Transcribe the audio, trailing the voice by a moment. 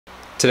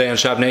Today on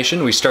Shop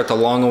Nation, we start the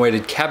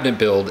long-awaited cabinet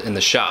build in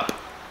the shop.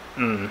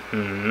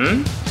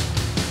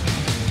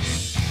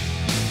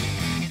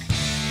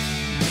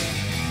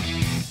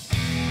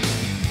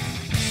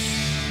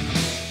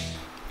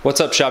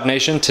 What's up, Shop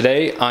Nation?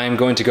 Today I am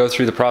going to go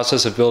through the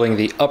process of building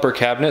the upper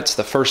cabinets,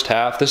 the first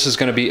half. This is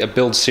going to be a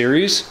build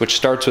series, which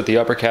starts with the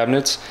upper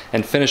cabinets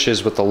and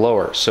finishes with the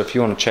lower. So if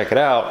you want to check it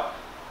out,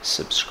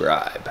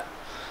 subscribe.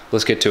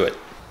 Let's get to it.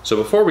 So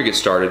before we get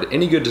started,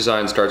 any good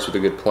design starts with a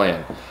good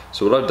plan.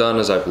 So what I've done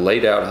is I've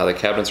laid out how the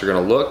cabinets are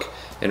going to look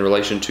in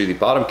relation to the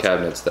bottom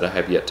cabinets that I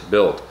have yet to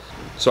build.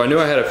 So I knew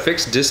I had a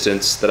fixed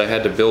distance that I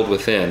had to build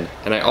within,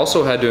 and I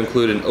also had to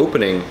include an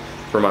opening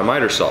for my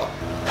miter saw.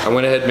 I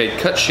went ahead and made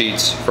cut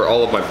sheets for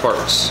all of my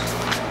parts.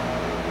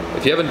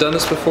 If you haven't done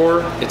this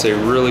before, it's a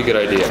really good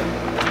idea.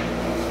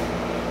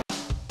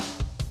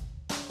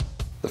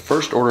 The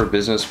first order of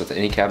business with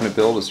any cabinet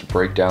build is to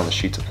break down the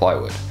sheets of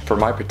plywood. For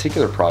my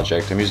particular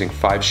project, I'm using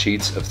 5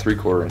 sheets of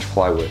 3/4 inch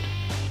plywood.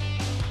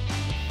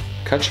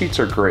 Cut sheets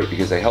are great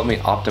because they help me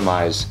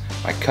optimize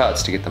my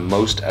cuts to get the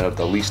most out of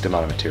the least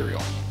amount of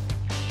material.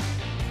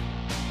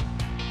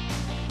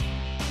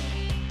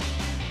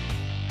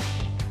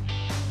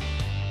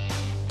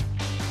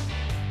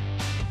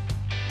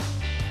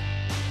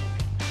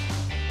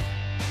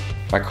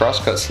 My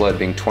crosscut sled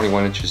being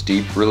 21 inches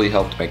deep really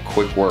helped make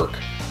quick work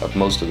of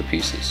most of the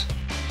pieces.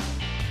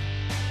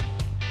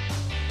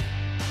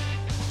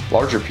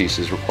 Larger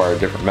pieces require a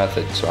different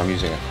method, so I'm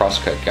using a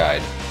crosscut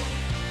guide.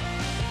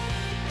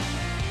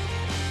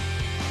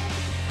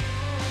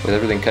 With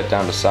everything cut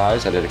down to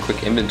size, I did a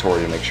quick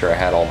inventory to make sure I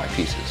had all my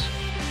pieces.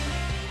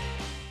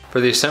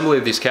 For the assembly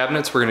of these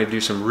cabinets, we're going to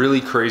do some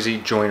really crazy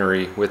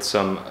joinery with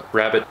some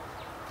rabbit...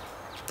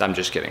 I'm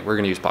just kidding, we're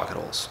going to use pocket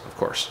holes, of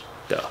course,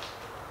 duh.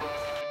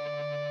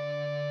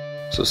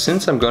 So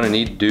since I'm going to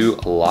need to do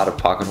a lot of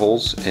pocket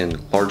holes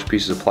in large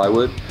pieces of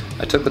plywood,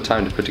 I took the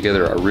time to put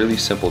together a really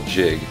simple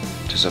jig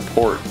to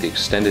support the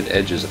extended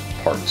edges of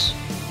the parts.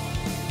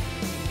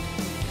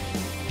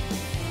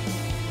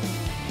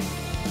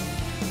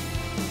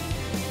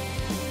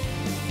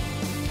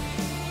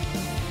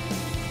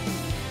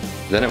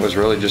 Then it was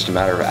really just a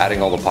matter of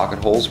adding all the pocket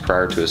holes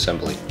prior to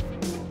assembly.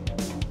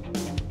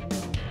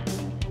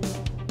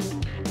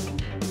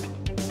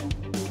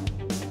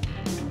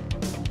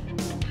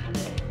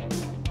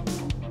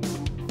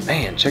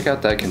 Man, check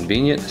out that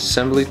convenient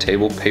assembly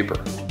table paper.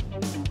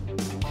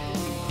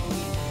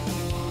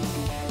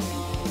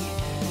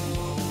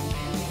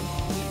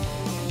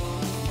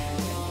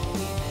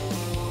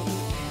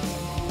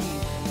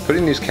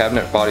 Putting these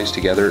cabinet bodies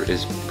together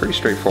is pretty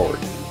straightforward.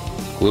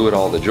 Glue at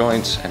all the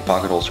joints and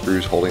pocket hole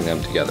screws holding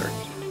them together.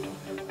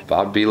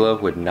 Bob Vila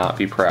would not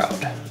be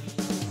proud.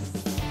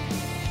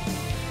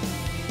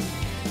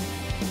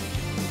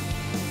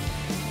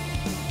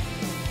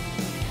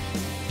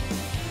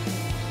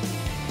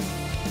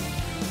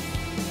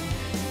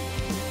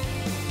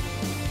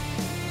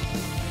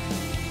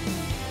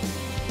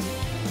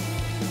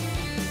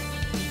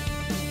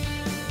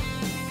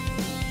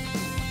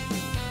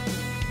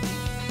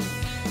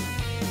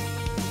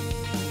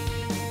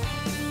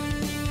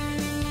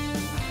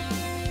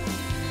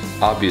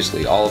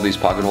 Obviously, all of these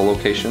pocket hole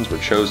locations were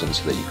chosen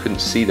so that you couldn't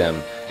see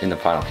them in the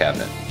final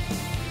cabinet.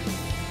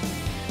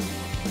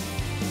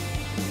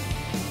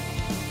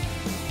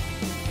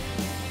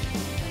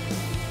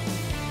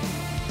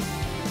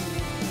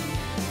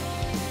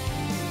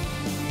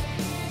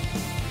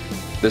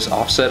 This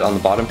offset on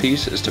the bottom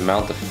piece is to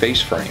mount the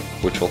face frame,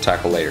 which we'll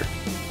tackle later.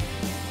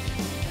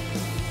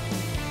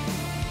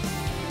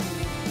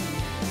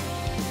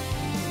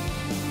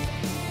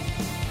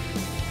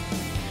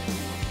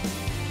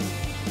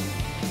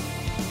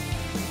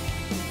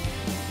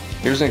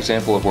 Here's an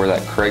example of where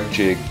that Craig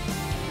jig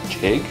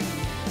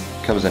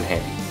comes in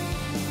handy.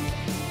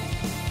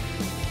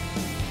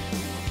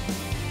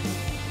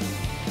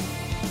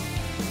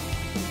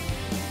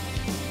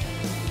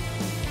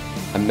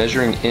 I'm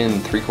measuring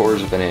in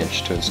 3/4 of an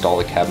inch to install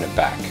the cabinet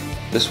back.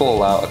 This will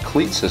allow a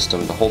cleat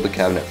system to hold the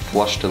cabinet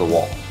flush to the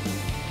wall.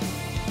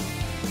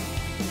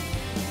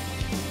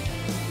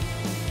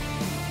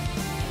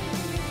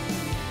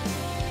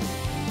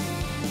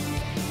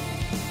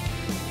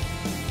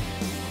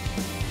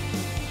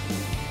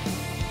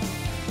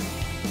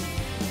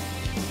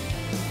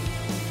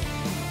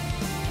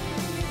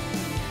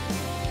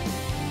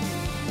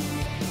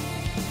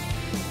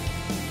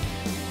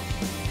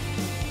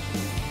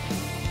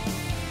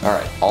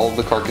 Alright, all of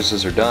the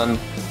carcasses are done.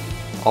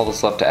 All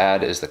that's left to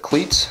add is the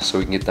cleats so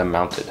we can get them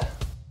mounted.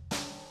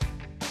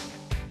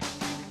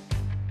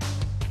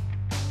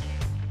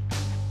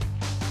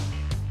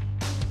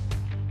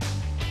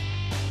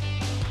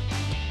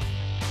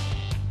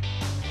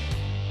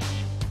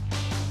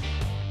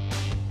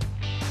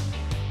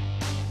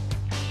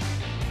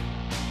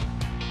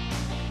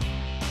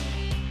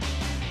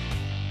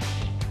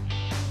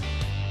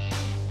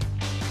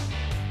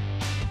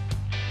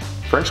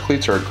 French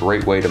cleats are a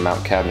great way to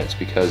mount cabinets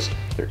because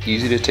they're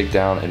easy to take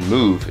down and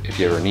move if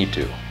you ever need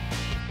to.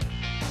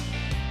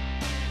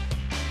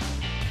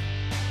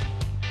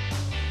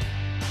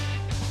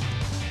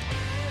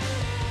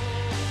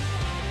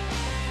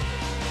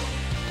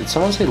 Did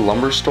someone say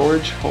lumber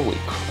storage? Holy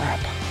crap.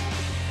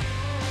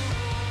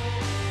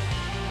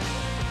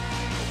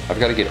 I've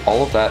got to get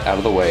all of that out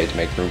of the way to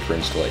make room for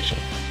installation.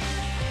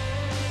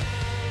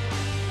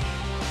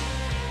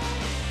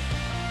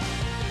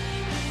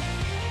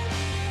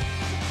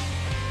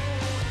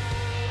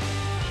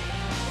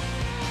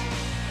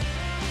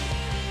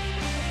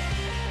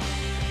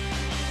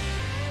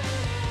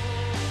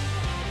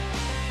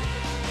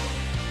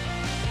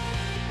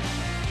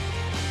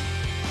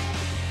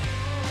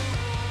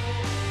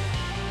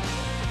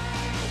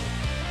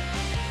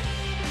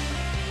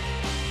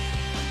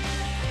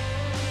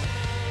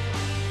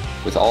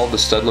 With all of the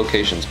stud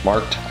locations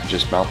marked, I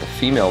just mount the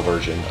female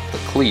version of the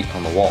cleat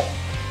on the wall,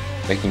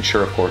 making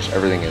sure, of course,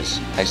 everything is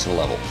nice and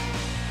level.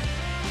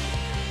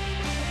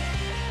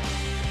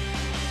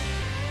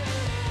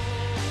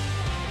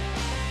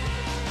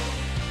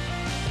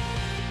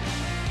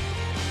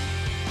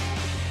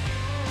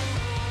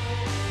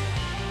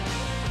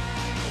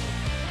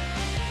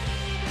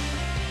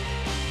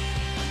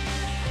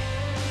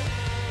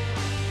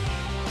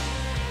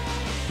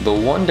 The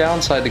one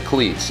downside to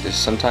cleats is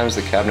sometimes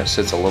the cabinet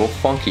sits a little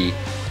funky,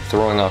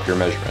 throwing off your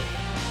measurement.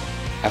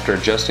 After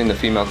adjusting the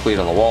female cleat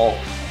on the wall,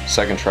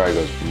 second try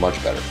goes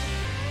much better.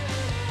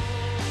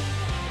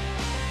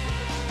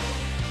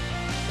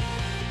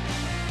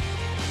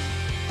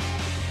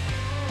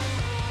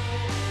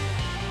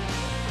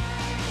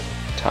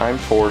 Time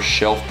for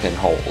shelf pin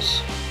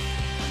holes.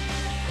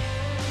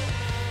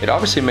 It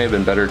obviously may have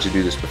been better to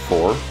do this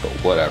before, but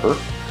whatever.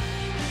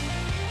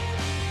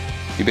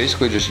 You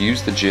basically just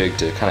use the jig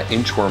to kind of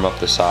inchworm up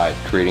the side,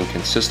 creating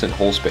consistent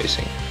hole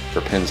spacing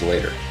for pins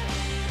later.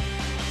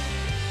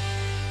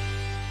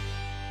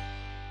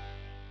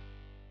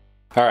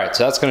 Alright,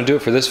 so that's going to do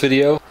it for this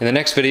video. In the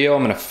next video,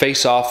 I'm going to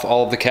face off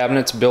all of the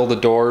cabinets, build the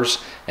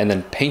doors, and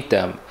then paint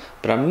them.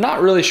 But I'm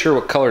not really sure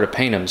what color to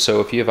paint them,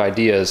 so if you have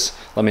ideas,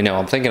 let me know.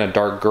 I'm thinking a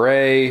dark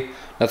gray,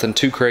 nothing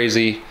too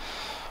crazy.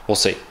 We'll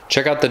see.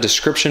 Check out the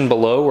description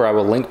below where I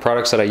will link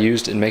products that I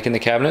used in making the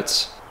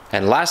cabinets.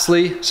 And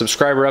lastly,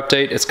 subscriber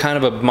update. It's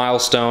kind of a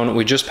milestone.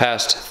 We just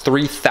passed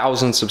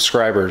 3,000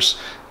 subscribers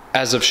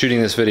as of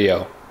shooting this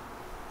video.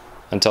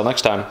 Until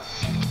next time.